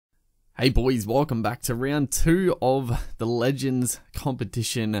Hey boys, welcome back to round 2 of the Legends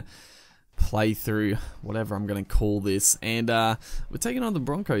competition playthrough, whatever I'm going to call this. And we're taking on the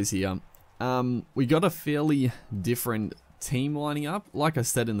Broncos here. We got a fairly different team lining up. Like I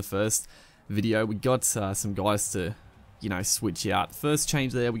said in the first video, we got some guys to, switch out. First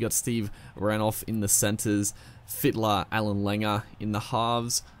change there, we got Steve Ranoff in the centers, Fittler, Alan Langer in the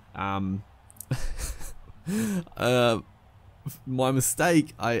halves. My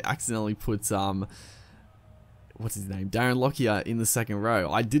mistake, I accidentally put what's his name, Darren Lockyer in the second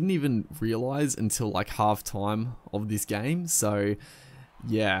row. I didn't even realize until like half time of this game. So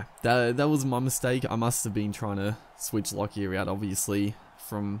yeah, that was my mistake. I must have been trying to switch Lockyer out, obviously,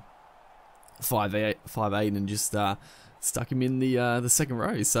 from 5'8" and just stuck him in the second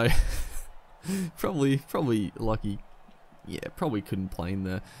row. So probably lucky. Yeah, probably couldn't play in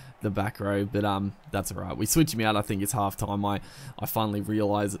the back row, but that's alright. We switched him out. I think it's half time. I finally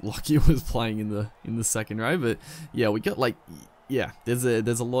realized that Lockyer was playing in the second row, but yeah, we got there's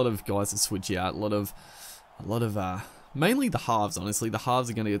a lot of guys to switch out. A lot of mainly the halves. Honestly, the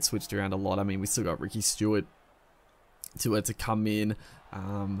halves are going to get switched around a lot. I mean, we still got Ricky Stewart to come in.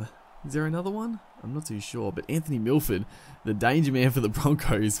 Is there another one? I'm not too sure, but Anthony Milford, the danger man for the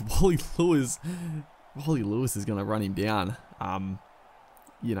Broncos. Wally Lewis is going to run him down. I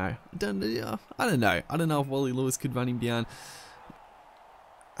don't know. I don't know if Wally Lewis could run him down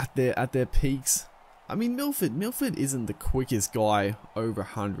at their peaks. I mean, Milford isn't the quickest guy over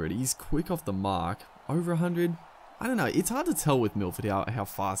 100. He's quick off the mark. Over 100, I don't know. It's hard to tell with Milford how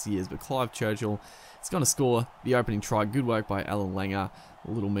fast he is. But Clive Churchill is going to score the opening try. Good work by Alan Langer.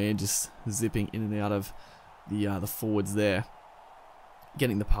 The little man just zipping in and out of the forwards there,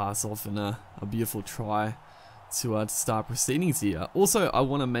 getting the pass off, and a beautiful try to start proceedings here. Also, I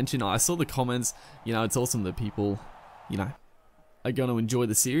want to mention, I saw the comments, it's awesome that people, are going to enjoy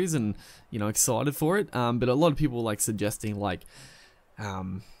the series and, excited for it. But a lot of people suggesting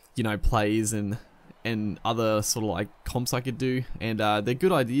plays and other sort of comps I could do. And they're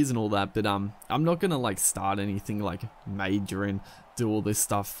good ideas and all that, but I'm not going to start anything major and do all this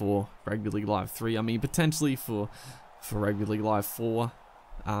stuff for Rugby League Live 3. I mean, potentially for Rugby League Live 4.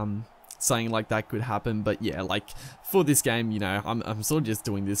 Something like that could happen, but yeah, for this game, I'm sort of just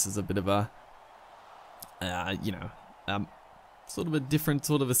doing this as a bit of a, sort of a different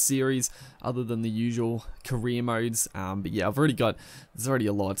sort of a series other than the usual career modes. But yeah, there's already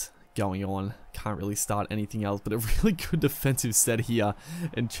a lot going on. Can't really start anything else, but a really good defensive set here.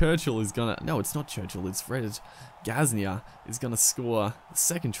 And Churchill is gonna, no, it's not Churchill, it's Fred Gaznia is gonna score the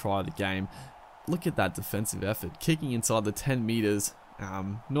second try of the game. Look at that defensive effort, kicking inside the 10 meters.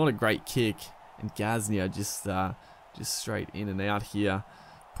 Not a great kick, and Gaznia just straight in and out here.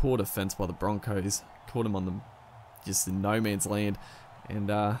 Poor defense by the Broncos, caught him on just in no man's land,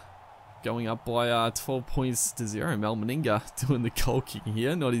 and going up by 12 points to 0. Mel Meninga doing the goal kicking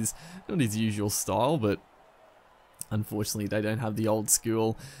here, not his usual style, but unfortunately they don't have the old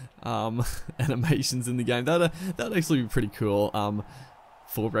school animations in the game. That'd actually be pretty cool.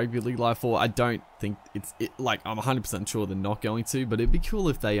 For Rugby League Live 4, I don't think I'm 100% sure they're not going to, but it'd be cool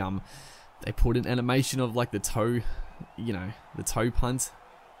if they put an animation of the toe, the toe punt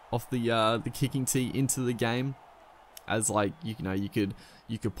off the kicking tee into the game, as you could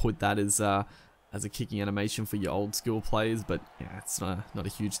put that as a kicking animation for your old school players. But yeah, it's not a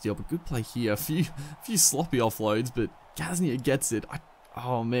huge deal. But good play here, a few sloppy offloads, but Gaznia gets it.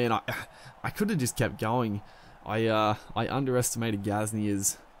 Oh man, I could have just kept going. I underestimated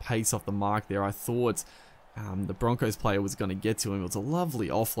Gaznia's pace off the mark there. I thought the Broncos player was going to get to him. It was a lovely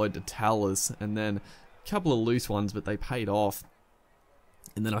offload to Towers, and then a couple of loose ones, but they paid off.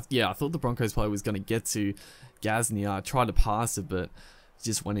 And then I thought the Broncos player was going to get to Gaznia. I tried to pass it, but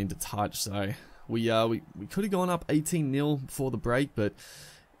just went into touch. So we could have gone up 18-0 before the break, but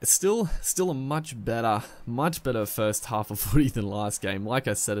it's still a much better first half of footy than last game. Like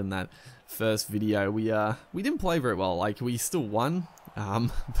I said in that first video, we didn't play very well. We still won,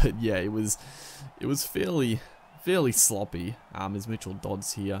 but yeah, it was fairly sloppy. As Mitchell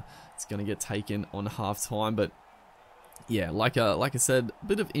Dodds here, it's going to get taken on half time. But yeah, like I said, a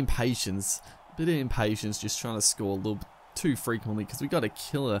bit of impatience, just trying to score a little bit too frequently, because we got a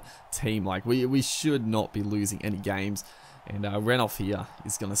killer team. We should not be losing any games. And Ranoff here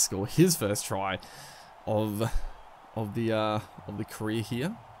is going to score his first try of the career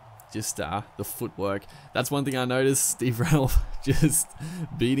here. Just the footwork. That's one thing I noticed. Steve Ranoff just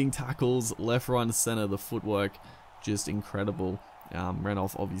beating tackles left, right, and center. The footwork, just incredible.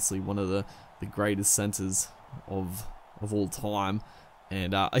 Ranoff, obviously one of the greatest centers of all time,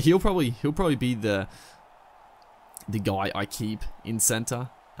 and he'll probably be the guy I keep in center.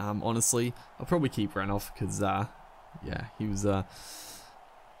 honestly. I'll probably keep Renouf because, yeah, he was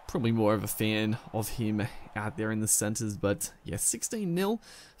probably more of a fan of him out there in the centres. But yeah, 16-0,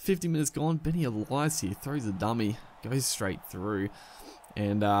 50 minutes gone. Benny Elias here throws a dummy, goes straight through,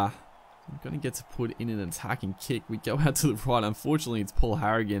 and I'm going to get to put in an attacking kick. We go out to the right. Unfortunately, it's Paul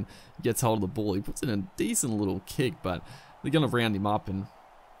Harrigan who gets hold of the ball. He puts in a decent little kick, but they're going to round him up, and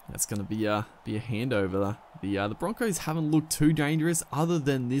that's going to be a handover. The Broncos haven't looked too dangerous other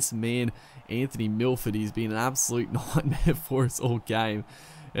than this man, Anthony Milford. He's been an absolute nightmare for us all game.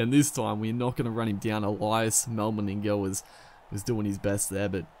 And this time, we're not going to run him down. Elias Melmaninga was doing his best there,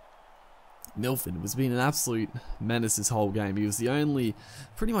 but Milford was being an absolute menace this whole game. He was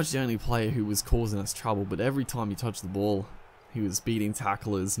pretty much the only player who was causing us trouble, but every time he touched the ball, he was beating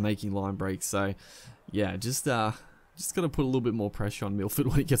tacklers, making line breaks. So, yeah, just got to put a little bit more pressure on Milford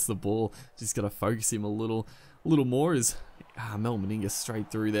when he gets the ball. Just got to focus him a little more. As Mel Meninga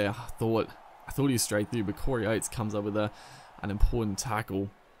straight through there. I thought he was straight through, but Corey Oates comes up with an important tackle.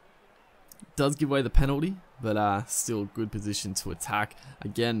 Does give away the penalty, but still good position to attack.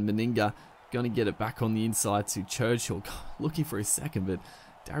 Again, Meninga going to get it back on the inside to Churchill, looking for a second, but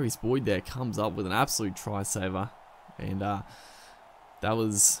Darius Boyd there comes up with an absolute try saver, and that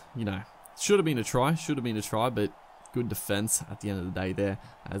was, should have been a try, but good defense at the end of the day there,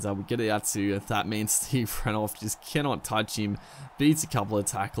 as we get it out to that man Steve Renouf, just cannot touch him, beats a couple of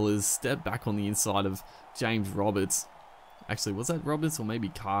tacklers, step back on the inside of James Roberts. Actually, was that Roberts or maybe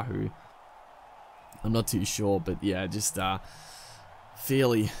Kahu? I'm not too sure, but yeah, just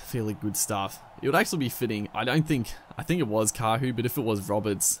fairly good stuff. It would actually be fitting. I think it was Kahu, but if it was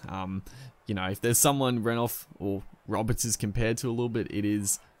Roberts, if there's someone Renouf or Roberts is compared to a little bit, it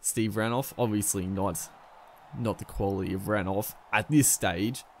is Steve Renouf. Obviously not the quality of Renouf at this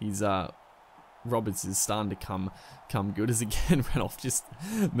stage. He's Roberts is starting to come good, as again Renouf just,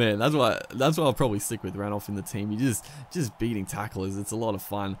 man, that's why I'll probably stick with Renouf in the team. He just beating tacklers. It's a lot of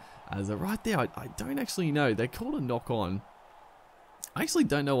fun. As right there, I don't actually know. They called a knock on. I actually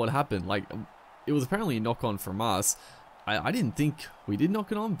don't know what happened. Like, it was apparently a knock on from us. I didn't think we did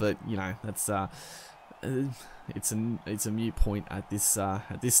knock it on, but that's it's a mute point at this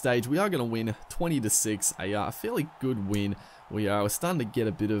stage. We are going to win 20-6, a fairly good win. We're starting to get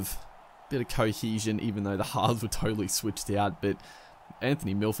a bit of cohesion, even though the halves were totally switched out. But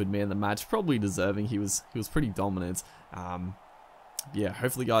Anthony Milford, man, the match, probably deserving. He was pretty dominant. Yeah,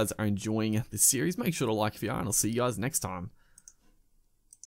 hopefully you guys are enjoying this series. Make sure to like if you are, and I'll see you guys next time.